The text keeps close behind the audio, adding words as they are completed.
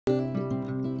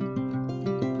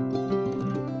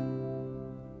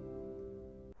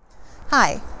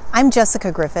Hi, I'm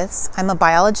Jessica Griffiths. I'm a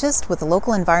biologist with a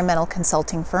local environmental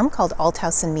consulting firm called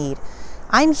Althouse & Mead.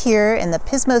 I'm here in the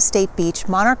Pismo State Beach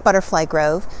Monarch Butterfly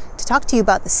Grove to talk to you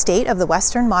about the state of the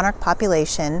western monarch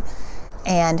population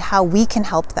and how we can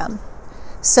help them.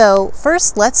 So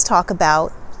first, let's talk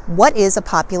about what is a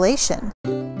population.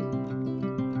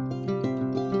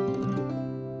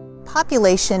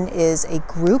 Population is a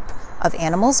group of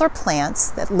animals or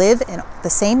plants that live in the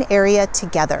same area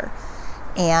together,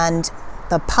 and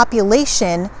the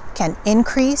population can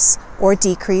increase or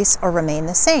decrease or remain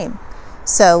the same.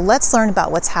 So let's learn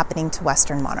about what's happening to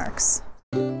western monarchs.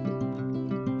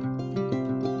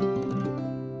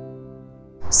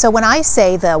 So when I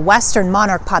say the western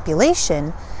monarch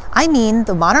population, I mean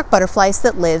the monarch butterflies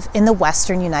that live in the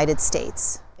western United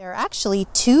States. There are actually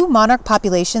two monarch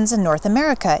populations in North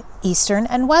America, eastern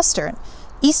and western.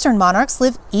 Eastern monarchs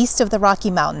live east of the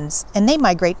Rocky Mountains, and they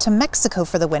migrate to Mexico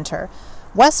for the winter.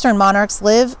 Western monarchs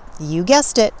live, you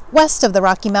guessed it, west of the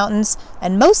Rocky Mountains,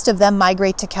 and most of them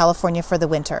migrate to California for the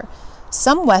winter.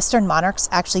 Some western monarchs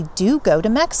actually do go to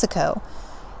Mexico.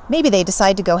 Maybe they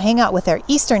decide to go hang out with their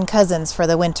eastern cousins for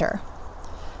the winter.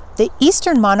 The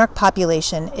eastern monarch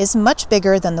population is much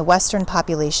bigger than the western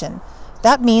population.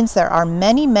 That means there are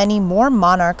many, many more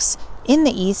monarchs in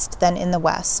the east than in the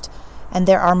west. And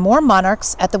there are more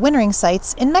monarchs at the wintering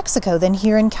sites in Mexico than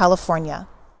here in California.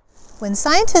 When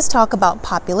scientists talk about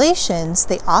populations,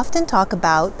 they often talk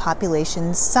about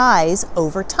population size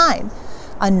over time.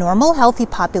 A normal healthy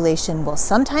population will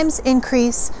sometimes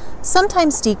increase,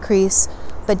 sometimes decrease,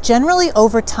 but generally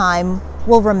over time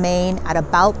will remain at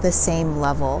about the same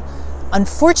level.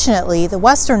 Unfortunately, the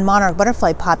western monarch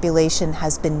butterfly population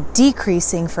has been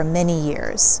decreasing for many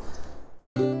years.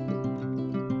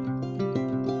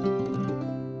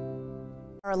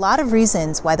 There are a lot of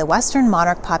reasons why the western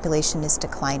monarch population is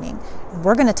declining.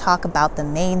 We're going to talk about the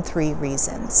main three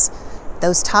reasons.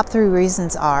 Those top three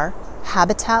reasons are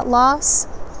habitat loss,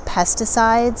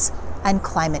 pesticides, and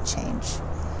climate change.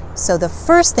 So the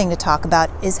first thing to talk about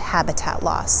is habitat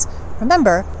loss.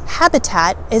 Remember,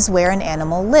 habitat is where an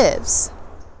animal lives.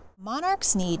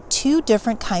 Monarchs need two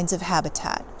different kinds of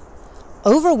habitat.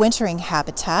 Overwintering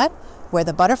habitat, where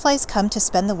the butterflies come to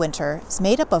spend the winter, is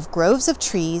made up of groves of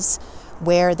trees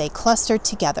where they cluster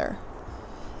together.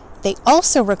 They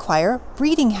also require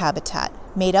breeding habitat,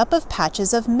 made up of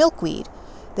patches of milkweed.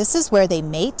 This is where they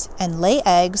mate and lay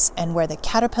eggs and where the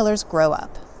caterpillars grow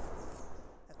up.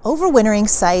 Overwintering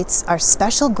sites are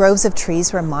special groves of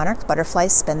trees where monarch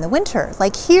butterflies spend the winter,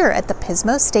 like here at the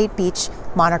Pismo State Beach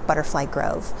Monarch Butterfly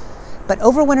Grove. But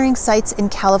overwintering sites in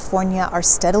California are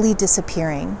steadily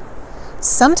disappearing.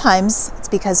 Sometimes it's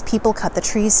because people cut the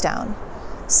trees down.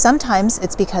 Sometimes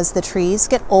it's because the trees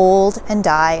get old and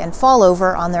die and fall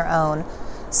over on their own.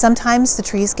 Sometimes the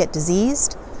trees get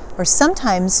diseased, or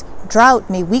sometimes drought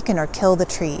may weaken or kill the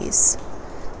trees.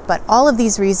 But all of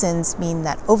these reasons mean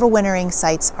that overwintering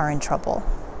sites are in trouble.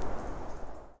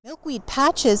 Milkweed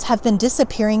patches have been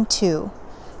disappearing too.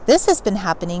 This has been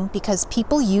happening because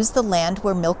people use the land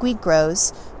where milkweed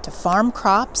grows to farm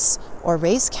crops or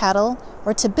raise cattle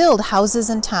or to build houses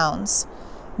and towns.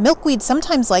 Milkweed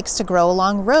sometimes likes to grow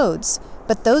along roads,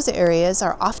 but those areas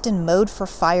are often mowed for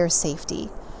fire safety.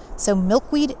 So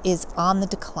milkweed is on the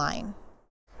decline.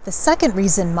 The second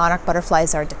reason monarch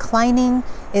butterflies are declining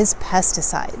is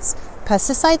pesticides.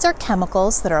 Pesticides are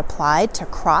chemicals that are applied to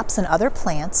crops and other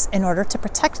plants in order to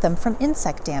protect them from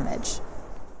insect damage.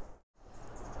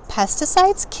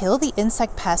 Pesticides kill the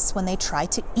insect pests when they try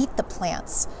to eat the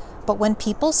plants. But when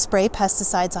people spray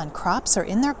pesticides on crops or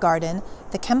in their garden,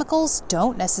 the chemicals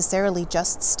don't necessarily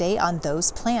just stay on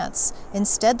those plants.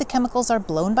 Instead, the chemicals are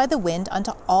blown by the wind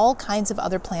onto all kinds of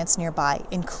other plants nearby,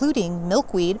 including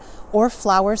milkweed or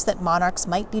flowers that monarchs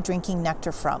might be drinking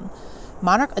nectar from.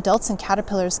 Monarch adults and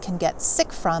caterpillars can get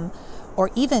sick from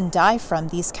or even die from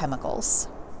these chemicals.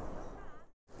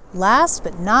 Last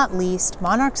but not least,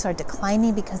 monarchs are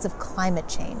declining because of climate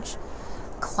change.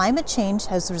 Climate change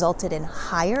has resulted in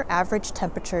higher average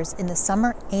temperatures in the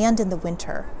summer and in the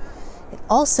winter. It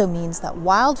also means that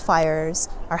wildfires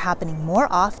are happening more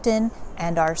often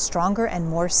and are stronger and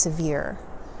more severe.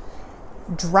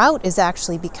 Drought is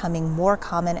actually becoming more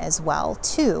common as well,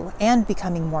 too, and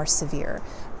becoming more severe.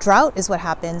 Drought is what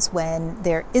happens when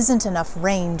there isn't enough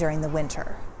rain during the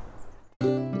winter.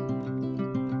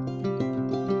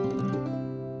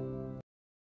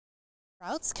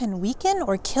 Droughts can weaken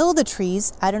or kill the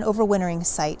trees at an overwintering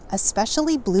site,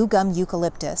 especially blue gum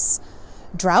eucalyptus.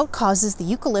 Drought causes the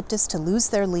eucalyptus to lose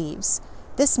their leaves.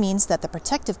 This means that the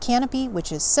protective canopy,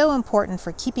 which is so important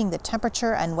for keeping the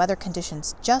temperature and weather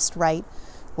conditions just right,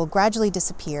 will gradually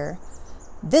disappear.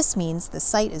 This means the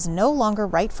site is no longer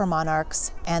right for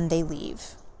monarchs and they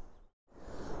leave.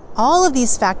 All of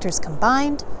these factors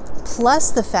combined,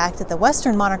 plus the fact that the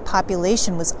western monarch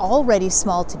population was already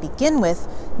small to begin with,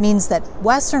 means that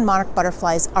western monarch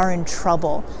butterflies are in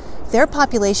trouble. Their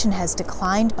population has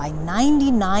declined by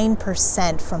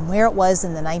 99% from where it was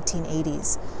in the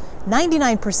 1980s.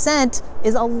 99%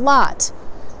 is a lot.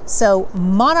 So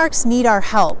monarchs need our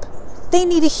help. They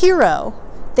need a hero.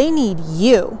 They need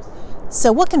you.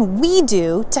 So what can we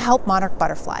do to help monarch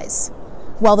butterflies?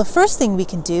 Well, the first thing we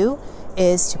can do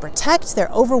is to protect their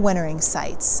overwintering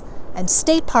sites. And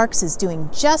State Parks is doing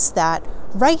just that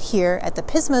right here at the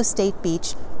Pismo State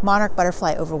Beach Monarch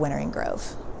Butterfly Overwintering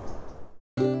Grove.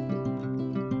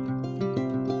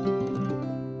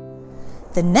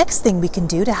 The next thing we can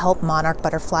do to help monarch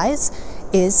butterflies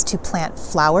is to plant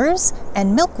flowers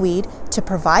and milkweed to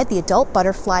provide the adult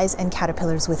butterflies and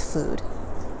caterpillars with food.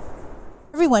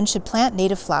 Everyone should plant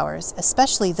native flowers,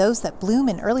 especially those that bloom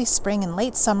in early spring and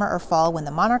late summer or fall when the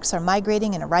monarchs are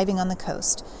migrating and arriving on the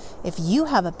coast. If you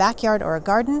have a backyard or a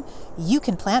garden, you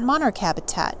can plant monarch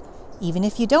habitat. Even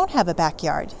if you don't have a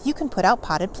backyard, you can put out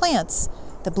potted plants.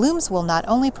 The blooms will not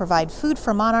only provide food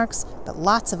for monarchs, but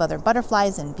lots of other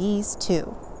butterflies and bees too.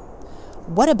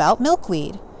 What about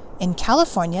milkweed? In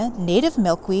California, native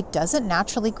milkweed doesn't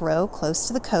naturally grow close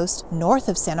to the coast north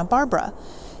of Santa Barbara.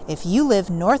 If you live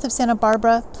north of Santa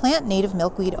Barbara, plant native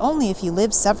milkweed only if you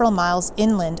live several miles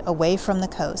inland away from the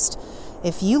coast.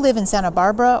 If you live in Santa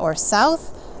Barbara or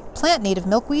south, plant native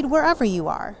milkweed wherever you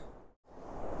are.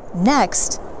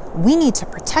 Next, we need to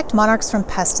protect monarchs from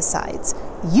pesticides.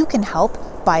 You can help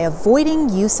by avoiding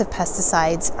use of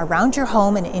pesticides around your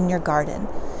home and in your garden.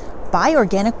 Buy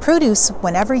organic produce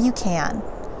whenever you can.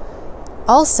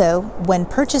 Also, when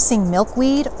purchasing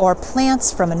milkweed or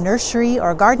plants from a nursery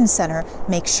or a garden center,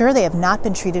 make sure they have not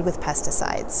been treated with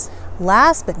pesticides.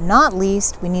 Last but not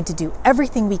least, we need to do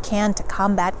everything we can to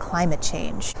combat climate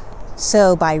change.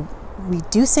 So by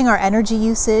reducing our energy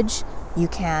usage, you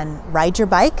can ride your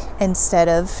bike instead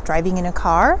of driving in a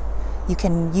car. You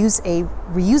can use a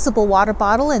reusable water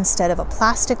bottle instead of a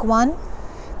plastic one.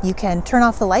 You can turn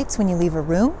off the lights when you leave a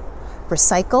room,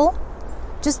 recycle,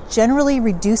 just generally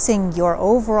reducing your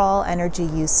overall energy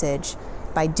usage.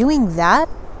 By doing that,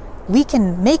 we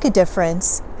can make a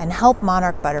difference and help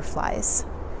monarch butterflies.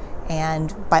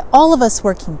 And by all of us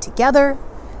working together,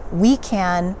 we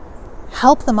can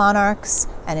help the monarchs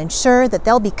and ensure that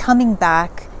they'll be coming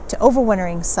back to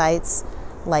overwintering sites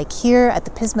like here at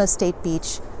the Pismo State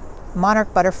Beach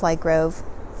Monarch Butterfly Grove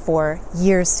for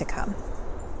years to come.